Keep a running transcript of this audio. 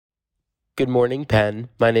Good morning, Penn.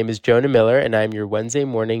 My name is Jonah Miller, and I am your Wednesday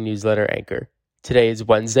morning newsletter anchor. Today is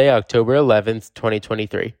Wednesday, October 11th,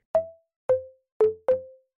 2023.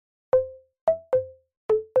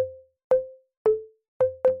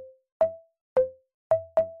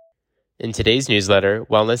 In today's newsletter,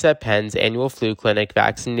 Wellness at Penn's annual flu clinic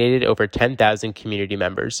vaccinated over 10,000 community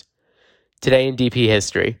members. Today in DP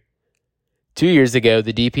history. 2 years ago,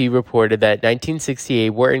 the DP reported that 1968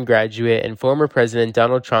 Wharton graduate and former President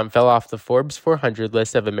Donald Trump fell off the Forbes 400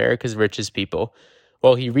 list of America's richest people.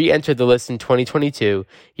 While he re-entered the list in 2022,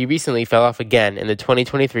 he recently fell off again in the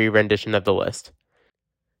 2023 rendition of the list.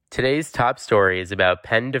 Today's top story is about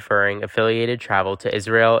Penn deferring affiliated travel to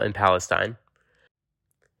Israel and Palestine.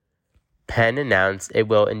 Penn announced it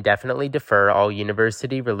will indefinitely defer all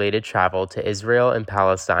university-related travel to Israel and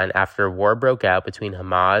Palestine after war broke out between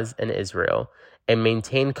Hamas and Israel, and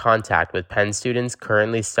maintain contact with Penn students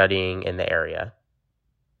currently studying in the area.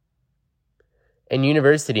 In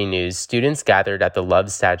university news, students gathered at the Love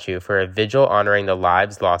statue for a vigil honoring the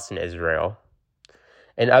lives lost in Israel.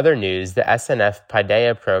 In other news, the SNF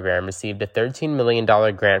Paideia program received a $13 million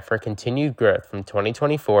grant for continued growth from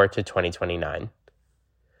 2024 to 2029.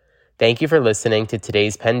 Thank you for listening to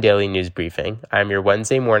today's Penn Daily News Briefing. I'm your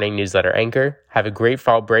Wednesday morning newsletter anchor. Have a great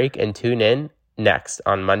fall break and tune in next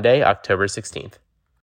on Monday, October 16th.